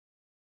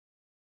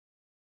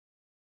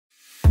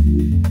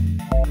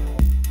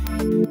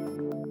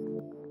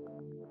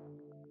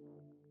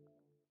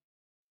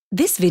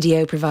This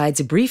video provides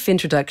a brief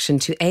introduction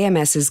to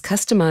AMS's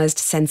customized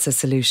sensor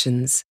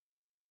solutions.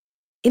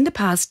 In the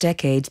past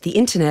decade, the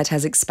Internet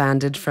has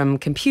expanded from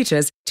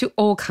computers to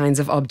all kinds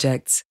of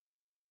objects.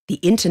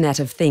 The Internet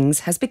of Things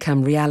has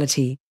become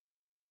reality.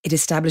 It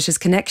establishes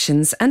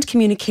connections and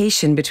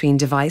communication between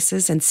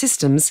devices and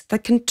systems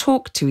that can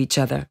talk to each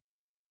other.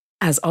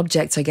 As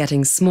objects are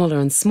getting smaller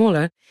and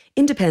smaller,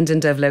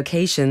 independent of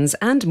locations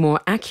and more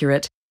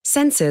accurate,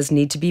 sensors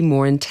need to be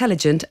more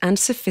intelligent and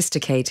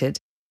sophisticated.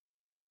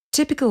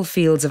 Typical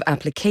fields of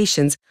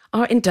applications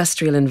are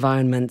industrial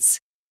environments.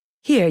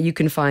 Here you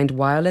can find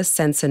wireless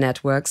sensor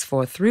networks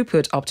for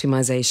throughput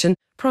optimization,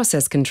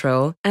 process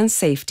control, and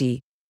safety.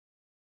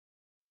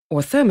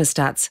 Or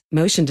thermostats,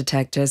 motion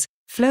detectors,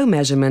 flow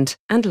measurement,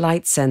 and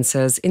light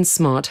sensors in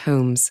smart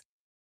homes.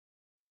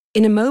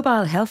 In a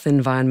mobile health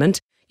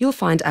environment, you'll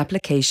find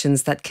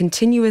applications that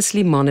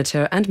continuously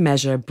monitor and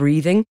measure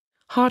breathing,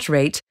 heart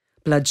rate,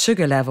 blood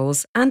sugar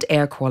levels, and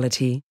air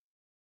quality.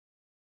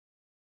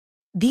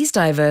 These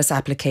diverse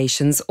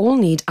applications all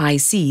need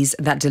ICs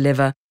that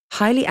deliver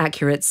highly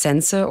accurate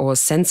sensor or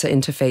sensor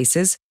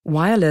interfaces,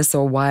 wireless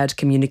or wired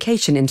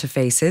communication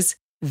interfaces,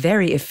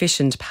 very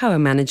efficient power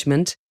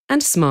management,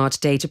 and smart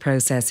data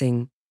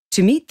processing.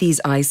 To meet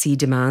these IC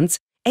demands,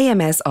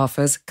 AMS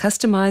offers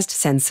customized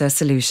sensor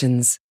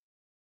solutions.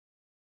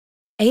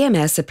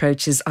 AMS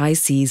approaches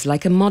ICs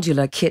like a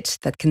modular kit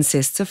that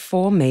consists of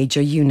 4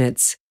 major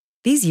units.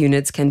 These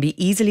units can be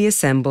easily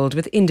assembled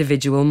with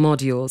individual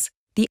modules,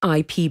 the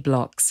IP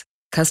blocks.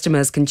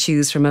 Customers can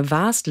choose from a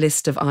vast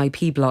list of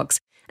IP blocks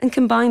and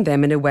combine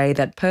them in a way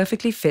that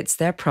perfectly fits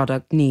their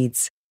product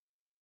needs.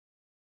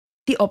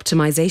 The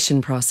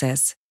optimization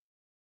process.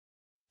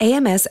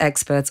 AMS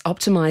experts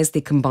optimize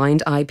the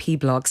combined IP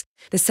blocks,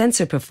 the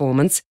sensor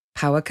performance,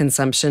 power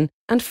consumption,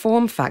 and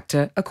form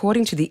factor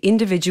according to the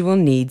individual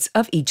needs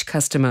of each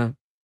customer.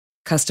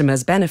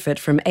 Customers benefit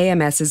from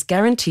AMS's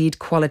guaranteed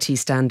quality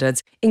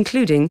standards,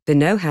 including the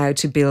know-how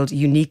to build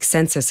unique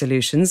sensor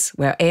solutions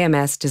where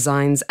AMS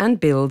designs and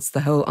builds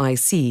the whole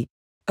IC,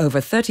 over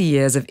 30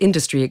 years of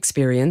industry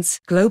experience,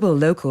 global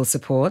local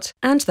support,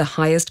 and the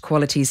highest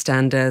quality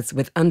standards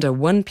with under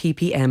 1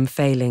 ppm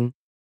failing.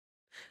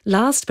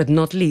 Last but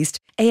not least,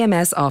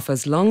 AMS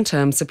offers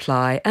long-term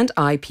supply and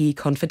IP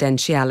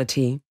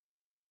confidentiality.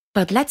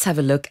 But let's have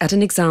a look at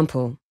an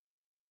example.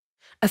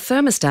 A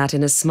thermostat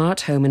in a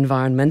smart home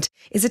environment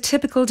is a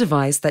typical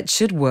device that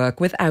should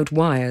work without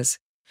wires.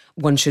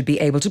 One should be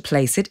able to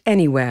place it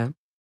anywhere.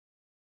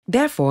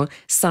 Therefore,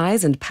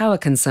 size and power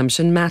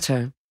consumption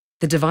matter.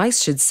 The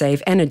device should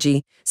save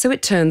energy, so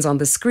it turns on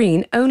the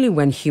screen only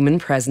when human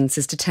presence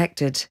is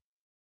detected.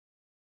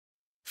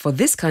 For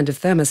this kind of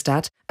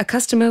thermostat, a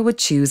customer would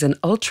choose an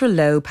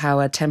ultra-low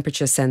power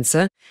temperature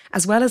sensor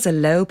as well as a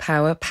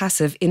low-power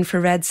passive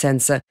infrared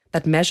sensor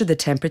that measure the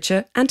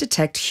temperature and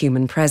detect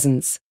human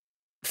presence.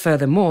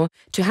 Furthermore,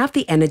 to have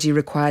the energy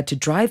required to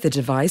drive the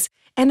device,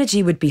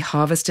 energy would be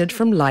harvested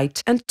from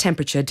light and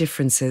temperature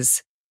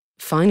differences.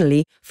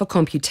 Finally, for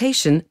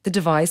computation, the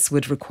device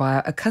would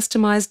require a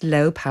customized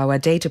low-power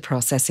data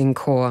processing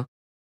core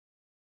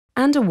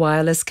and a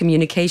wireless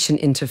communication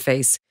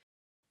interface,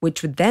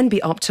 which would then be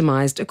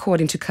optimized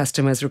according to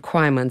customers'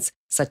 requirements,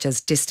 such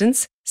as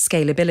distance,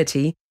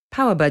 scalability,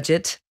 power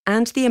budget,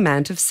 and the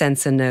amount of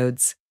sensor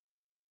nodes.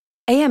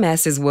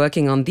 AMS is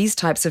working on these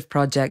types of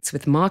projects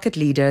with market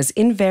leaders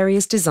in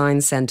various design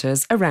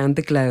centers around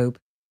the globe.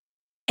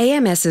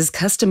 AMS's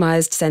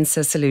customized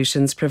sensor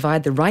solutions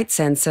provide the right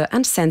sensor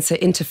and sensor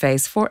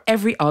interface for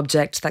every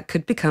object that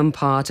could become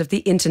part of the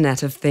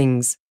Internet of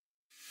Things.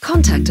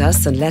 Contact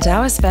us and let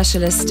our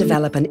specialists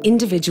develop an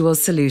individual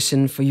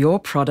solution for your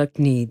product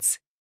needs.